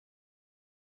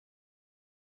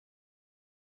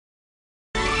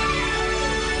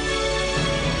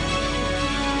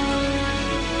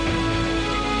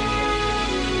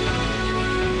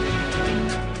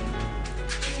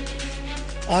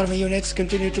Army units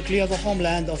continue to clear the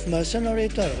homeland of mercenary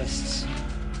terrorists.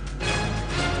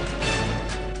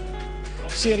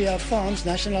 Syria affirms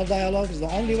national dialogue is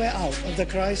the only way out of the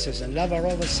crisis, and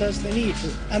Lavrov asserts the need to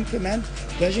implement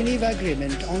the Geneva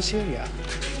Agreement on Syria.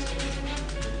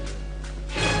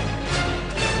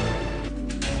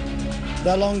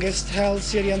 The longest-held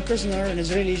Syrian prisoner in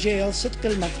Israeli jail,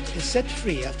 al-Maqt, is set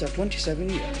free after 27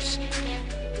 years.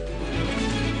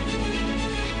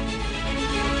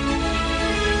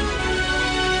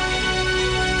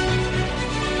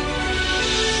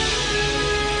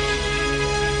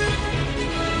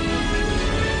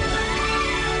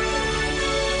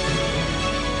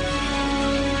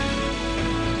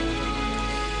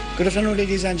 Good afternoon,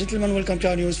 ladies and gentlemen. Welcome to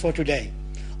our news for today.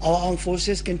 Our armed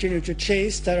forces continue to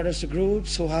chase terrorist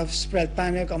groups who have spread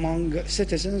panic among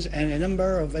citizens in a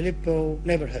number of Aleppo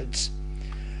neighborhoods.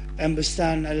 In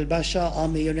Bustan al-Basha,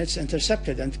 army units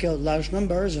intercepted and killed large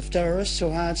numbers of terrorists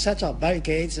who had set up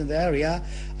barricades in the area,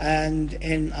 and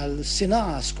in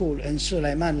al-Sina'a school in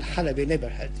Sulaiman al-Halabi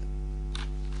neighborhood.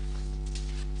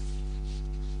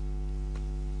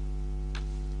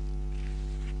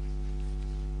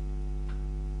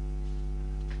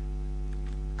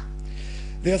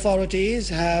 The authorities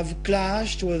have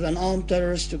clashed with an armed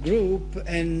terrorist group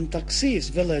in Taqsis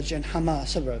village in Hama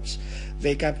suburbs.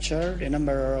 They captured a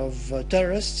number of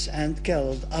terrorists and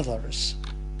killed others.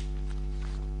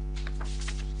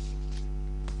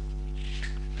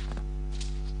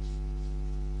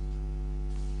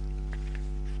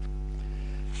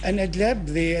 In Idlib,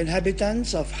 the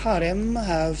inhabitants of Harem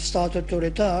have started to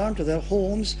return to their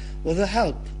homes with the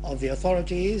help of the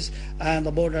authorities and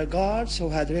the border guards who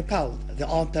had repelled the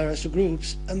armed terrorist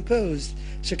groups, imposed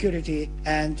security,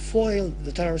 and foiled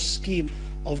the terrorist scheme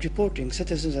of deporting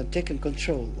citizens and taking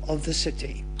control of the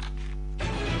city.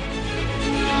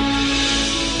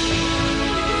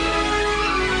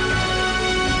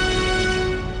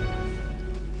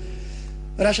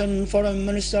 Russian Foreign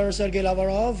Minister Sergei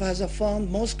Lavrov has affirmed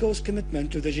Moscow's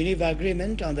commitment to the Geneva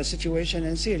Agreement on the situation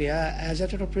in Syria, as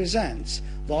it represents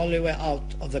the only way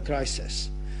out of the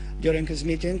crisis. During his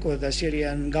meeting with the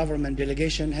Syrian government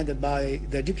delegation headed by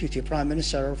the Deputy Prime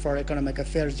Minister for Economic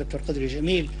Affairs, Dr.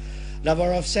 Jamil,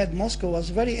 Lavrov said Moscow was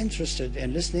very interested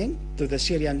in listening to the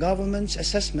Syrian government's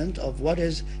assessment of what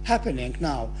is happening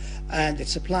now and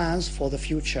its plans for the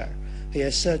future. He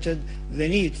asserted the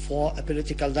need for a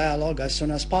political dialogue as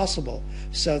soon as possible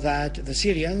so that the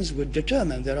Syrians would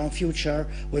determine their own future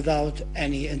without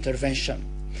any intervention.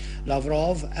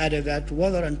 Lavrov added that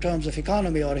whether in terms of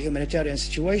economy or humanitarian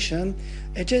situation,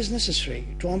 it is necessary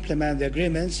to implement the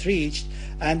agreements reached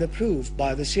and approved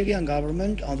by the Syrian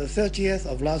government on the 30th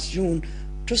of last June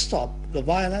to stop the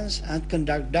violence and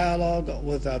conduct dialogue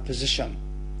with the opposition.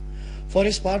 For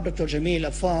his part, Dr. Jamil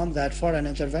affirmed that foreign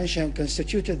intervention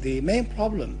constituted the main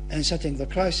problem in setting the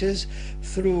crisis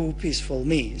through peaceful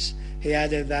means. He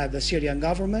added that the Syrian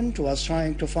government was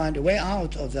trying to find a way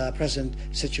out of the present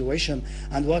situation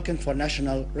and working for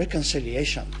national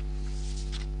reconciliation.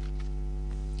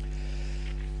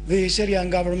 The Syrian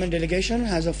government delegation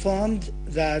has affirmed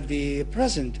that the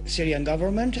present Syrian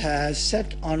government has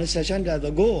set on its agenda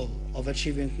the goal of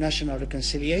achieving national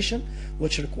reconciliation,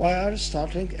 which requires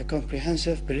starting a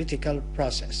comprehensive political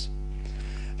process.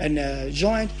 In a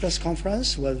joint press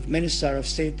conference with Minister of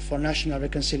State for National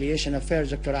Reconciliation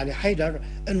Affairs Dr. Haidar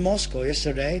in Moscow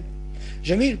yesterday,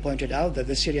 Jamil pointed out that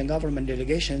the Syrian government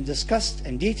delegation discussed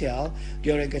in detail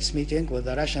during its meeting with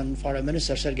the Russian Foreign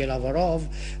Minister Sergei Lavrov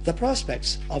the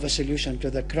prospects of a solution to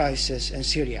the crisis in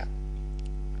Syria.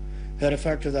 He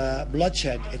referred to the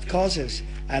bloodshed it causes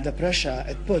and the pressure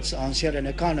it puts on Syrian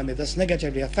economy, thus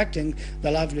negatively affecting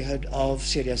the livelihood of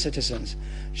Syrian citizens.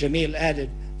 Jamil added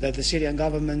that the Syrian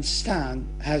government's stand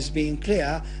has been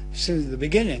clear since the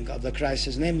beginning of the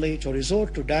crisis, namely to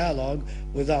resort to dialogue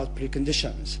without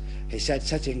preconditions. He said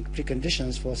setting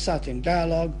preconditions for starting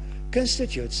dialogue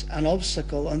constitutes an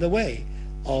obstacle on the way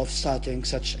of starting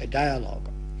such a dialogue.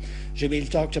 Jamil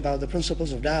talked about the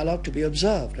principles of dialogue to be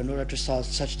observed in order to start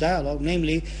such dialogue,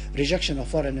 namely rejection of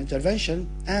foreign intervention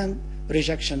and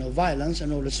rejection of violence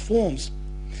in all its forms.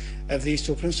 If these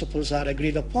two principles are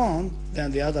agreed upon,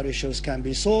 then the other issues can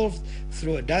be solved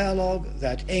through a dialogue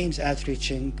that aims at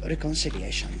reaching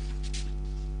reconciliation.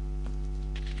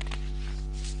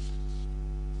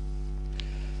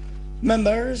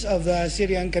 Members of the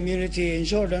Syrian community in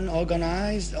Jordan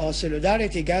organized a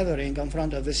solidarity gathering in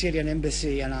front of the Syrian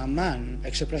embassy in Amman,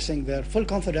 expressing their full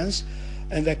confidence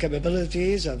in the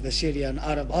capabilities of the Syrian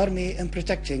Arab Army in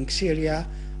protecting Syria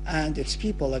and its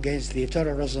people against the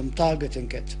terrorism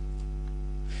targeting it.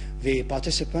 The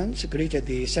participants greeted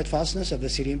the steadfastness of the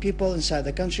Syrian people inside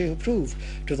the country, who proved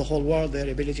to the whole world their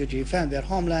ability to defend their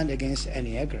homeland against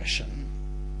any aggression.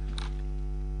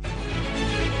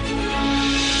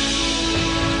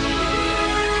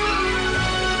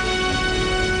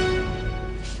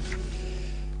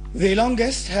 The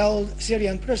longest-held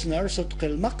Syrian prisoner,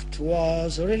 al-Maqt,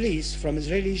 was released from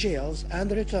Israeli jails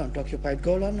and returned to occupied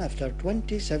Golan after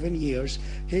 27 years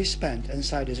he spent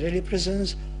inside Israeli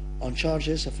prisons on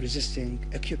charges of resisting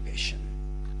occupation.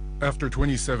 After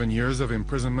 27 years of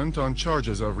imprisonment on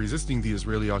charges of resisting the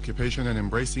Israeli occupation and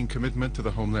embracing commitment to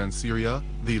the homeland Syria,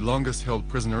 the longest-held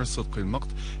prisoner, al-Maqt,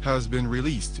 has been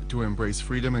released to embrace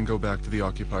freedom and go back to the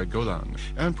occupied Golan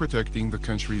and protecting the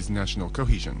country's national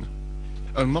cohesion.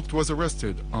 Al-Maqt was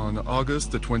arrested on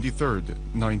August the 23rd,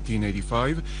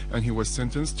 1985, and he was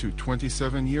sentenced to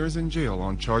 27 years in jail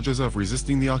on charges of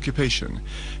resisting the occupation.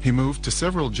 He moved to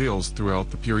several jails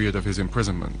throughout the period of his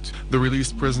imprisonment. The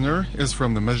released prisoner is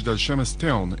from the Majd al-Shams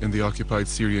town in the occupied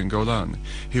Syrian Golan.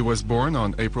 He was born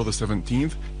on April the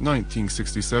 17th,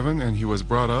 1967, and he was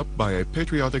brought up by a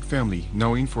patriotic family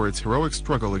known for its heroic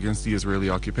struggle against the Israeli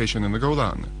occupation in the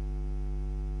Golan.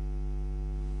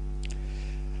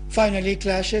 Finally,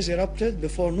 clashes erupted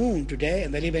before noon today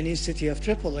in the Lebanese city of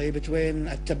Tripoli between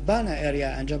At-Tabbana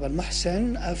area and Jabal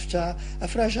Mohsen after a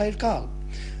fragile calm.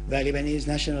 The Lebanese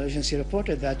National Agency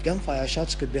reported that gunfire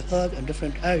shots could be heard in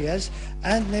different areas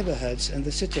and neighborhoods in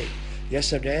the city.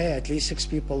 Yesterday, at least 6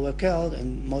 people were killed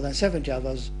and more than 70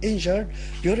 others injured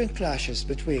during clashes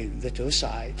between the two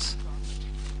sides.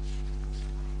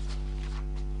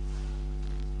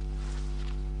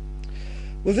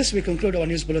 With this, we conclude our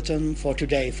news bulletin for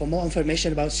today. For more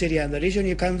information about Syria and the region,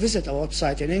 you can visit our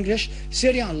website in English,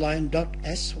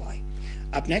 syriaonline.sy.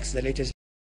 Up next, the latest